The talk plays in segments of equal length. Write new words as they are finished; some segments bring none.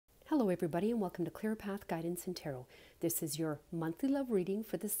Hello everybody and welcome to Clear Path Guidance and Tarot. This is your monthly love reading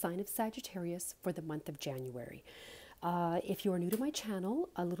for the sign of Sagittarius for the month of January. If you are new to my channel,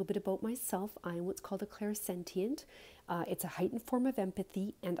 a little bit about myself. I am what's called a clairsentient. It's a heightened form of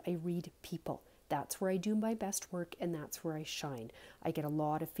empathy and I read people. That's where I do my best work and that's where I shine. I get a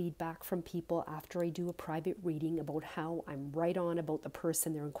lot of feedback from people after I do a private reading about how I'm right on about the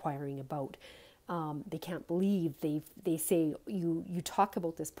person they're inquiring about. They can't believe they say you talk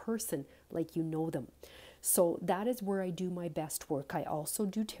about this person like you know them. So that is where I do my best work. I also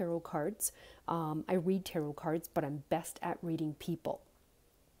do tarot cards. I read tarot cards, but I'm best at reading people.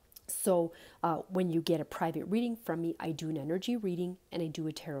 So when you get a private reading from me, I do an energy reading and I do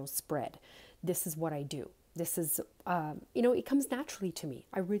a tarot spread. This is what I do. This is, it comes naturally to me.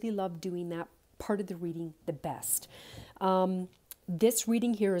 I really love doing that part of the reading the best. This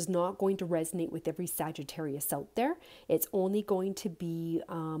reading here is not going to resonate with every Sagittarius out there. It's only going to be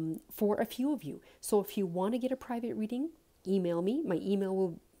for a few of you. So if you want to get a private reading, email me. My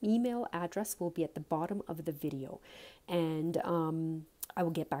email address will be at the bottom of the video. And I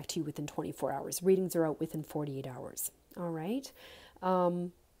will get back to you within 24 hours. Readings are out within 48 hours. All right. I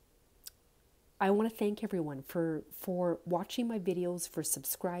want to thank everyone for watching my videos, for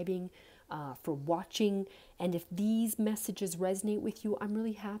subscribing, for watching. And if these messages resonate with you, I'm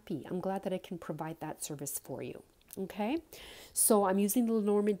really happy. I'm glad that I can provide that service for you. Okay, so I'm using the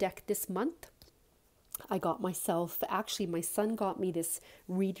Lenormand deck this month. I got myself, actually my son got me this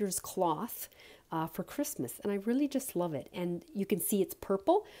reader's cloth for Christmas and I really just love it. And you can see it's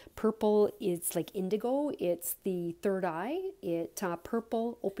purple. Purple is like indigo. It's the third eye.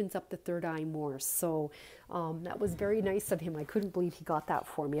 Purple opens up the third eye more. So that was very nice of him. I couldn't believe he got that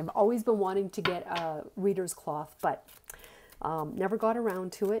for me. I've always been wanting to get a reader's cloth, but never got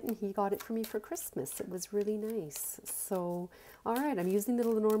around to it, and he got it for me for Christmas. It was really nice. So, all right, I'm using the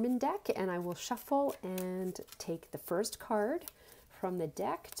Lenormand deck, and I will shuffle and take the first card from the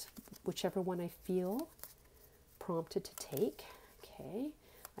deck, whichever one I feel prompted to take. Okay,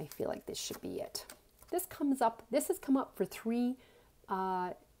 I feel like this should be it. This has come up for three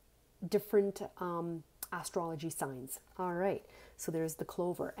different astrology signs. All right, so there's the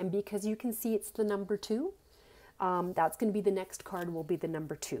clover, and because you can see it's the number 2, that's going to be the next card, will be the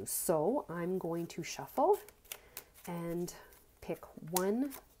number 2. So I'm going to shuffle and pick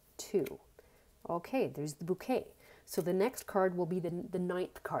 1, 2. Okay, there's the bouquet. So the next card will be the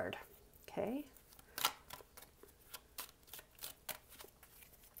 9th card. Okay.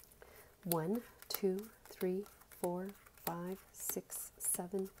 1, 2, 3, 4, 5, 6,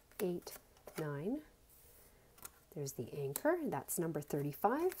 7, 8, 9. There's the anchor. That's number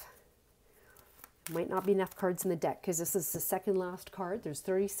 35. Might not be enough cards in the deck because this is the second last card. There's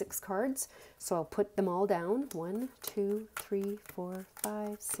 36 cards. So I'll put them all down. 1, 2, 3, 4,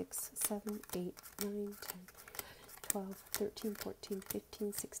 5, 6, 7, 8, 9, 10, 12, 13, 14,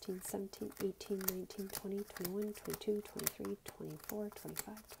 15, 16, 17, 18, 19, 20, 21, 22, 23, 24,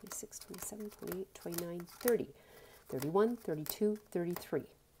 25, 26, 27, 28, 29, 30, 31, 32, 33.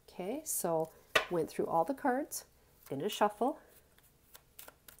 Okay, so went through all the cards in a shuffle.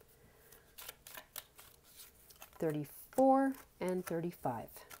 34 and 35.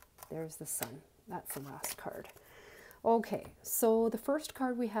 There's the sun. That's the last card. Okay, so the first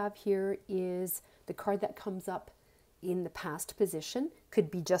card we have here is the card that comes up in the past position. Could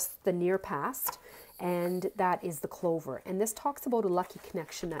be just the near past, and that is the clover. And this talks about a lucky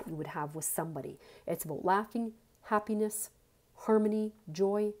connection that you would have with somebody. It's about laughing, happiness, harmony,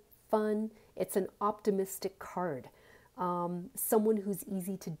 joy, fun. It's an optimistic card. Someone who's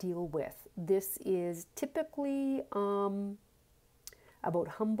easy to deal with. This is typically about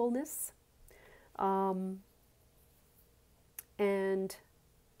humbleness, and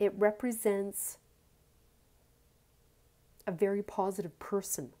it represents a very positive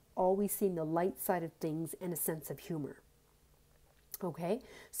person, always seeing the light side of things and a sense of humor. Okay,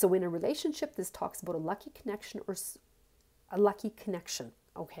 so in a relationship, this talks about a lucky connection or a lucky connection.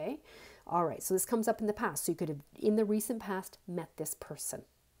 Okay, all right, so this comes up in the past. So you could have, in the recent past, met this person.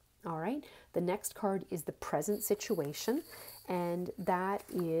 All right, the next card is the present situation, and that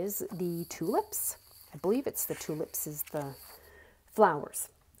is the tulips. I believe it's the tulips is the flowers.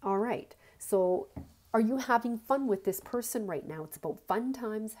 All right, so are you having fun with this person right now? It's about fun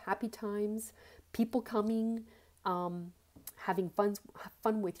times, happy times, people coming, having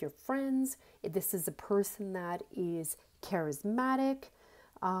fun with your friends. This is a person that is charismatic,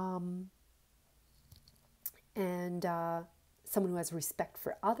 and someone who has respect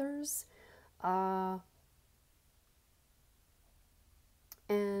for others,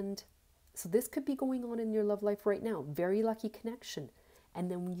 and so this could be going on in your love life right now. Very lucky connection, And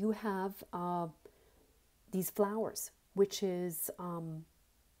then you have these flowers, which is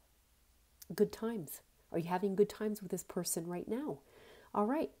good times. Are you having good times with this person right now? All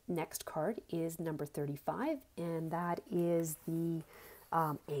right, next card is number 35, and that is the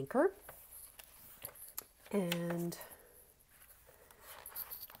anchor. And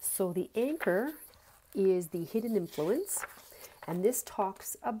so the anchor is the hidden influence, and this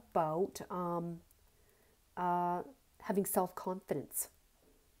talks about having self-confidence.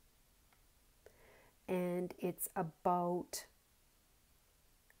 And it's about,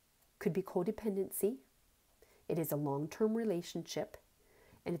 could be codependency. It is a long-term relationship.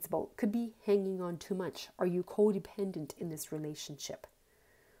 And it's about, could be hanging on too much. Are you codependent in this relationship?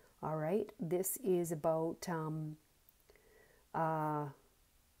 All right. This is about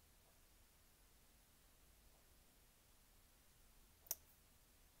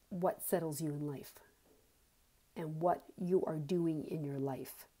what settles you in life and what you are doing in your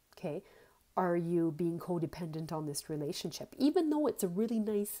life. Okay. Are you being codependent on this relationship? Even though it's a really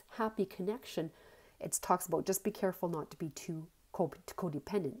nice, happy connection, it talks about just be careful not to be too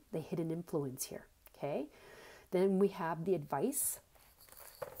codependent, the hidden influence here. Okay. Then we have the advice.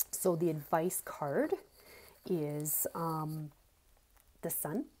 So the advice card is the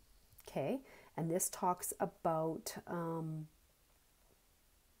Sun. Okay. And this talks about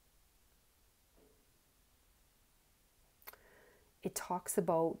it talks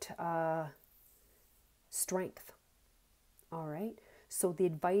about strength. All right. So the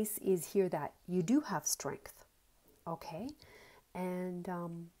advice is here that you do have strength. Okay. And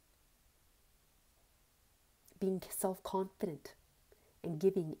being self-confident and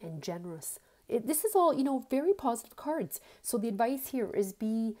giving and generous. This is all, very positive cards. So the advice here is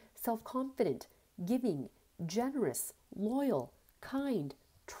be self-confident, giving, generous, loyal, kind,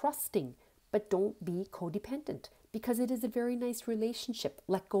 trusting, but don't be codependent, because it is a very nice relationship.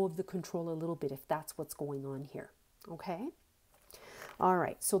 Let go of the control a little bit if that's what's going on here. Okay? All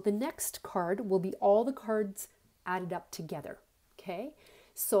right. So the next card will be all the cards added up together. Okay?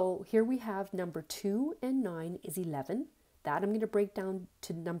 So here we have number 2 and 9 is 11. That I'm going to break down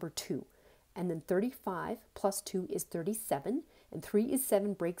to number 2. And then 35 plus 2 is 37. And 3 is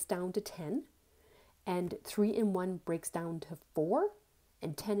 7 breaks down to 10. And 3 and 1 breaks down to 4.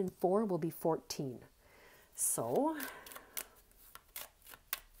 And 10 and 4 will be 14. So,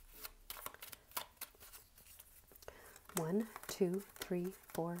 1, 2, 3,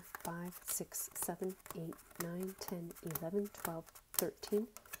 4, 5, 6, 7, 8, 9, 10, 11, 12, 13,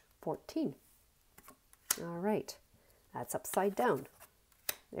 14. All right. That's upside down.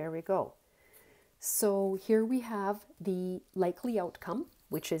 There we go. So here we have the likely outcome,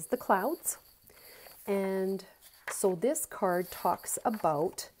 which is the clouds. And so this card talks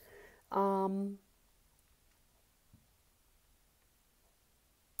about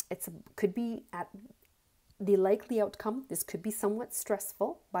could be at the likely outcome. This could be somewhat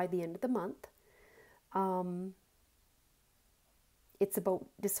stressful by the end of the month. It's about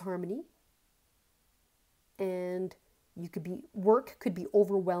disharmony, and work could be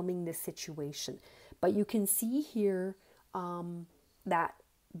overwhelming this situation. But you can see here that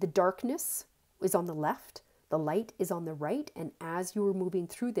the darkness is on the left, the light is on the right, and as you are moving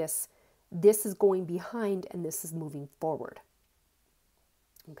through this, this is going behind and this is moving forward.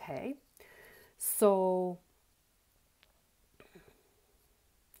 Okay, so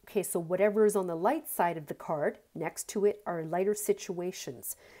whatever is on the light side of the card, next to it are lighter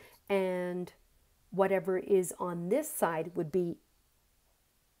situations, and whatever is on this side would be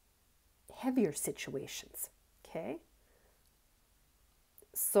heavier situations. Okay,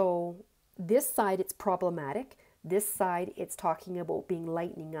 so this side it's problematic. This side it's talking about being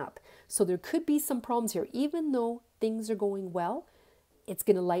lightening up. So there could be some problems here. Even though things are going well, it's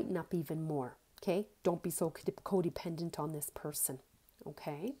going to lighten up even more. Okay, don't be so codependent on this person.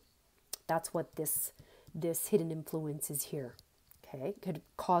 Okay, that's what this hidden influence is here. Okay, it could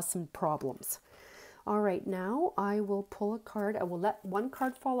cause some problems. All right, now I will pull a card. I will let one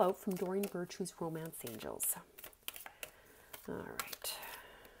card fall out from Doreen Virtue's Romance Angels. All right.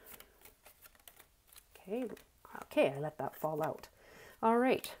 Okay, I let that fall out. All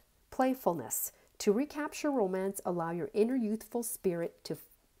right, playfulness. To recapture romance, allow your inner youthful spirit of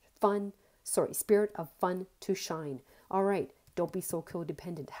fun to shine. All right, don't be so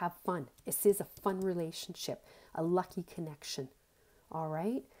codependent. Have fun. This is a fun relationship, a lucky connection. All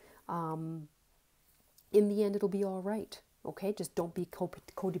right. In the end, it'll be all right. Okay, just don't be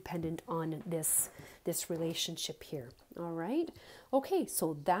codependent on this relationship here. All right. Okay,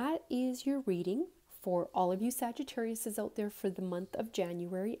 so that is your reading for all of you Sagittariuses out there for the month of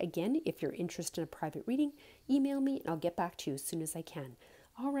January. Again, if you're interested in a private reading, email me and I'll get back to you as soon as I can.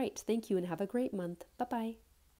 All right, thank you and have a great month. Bye-bye.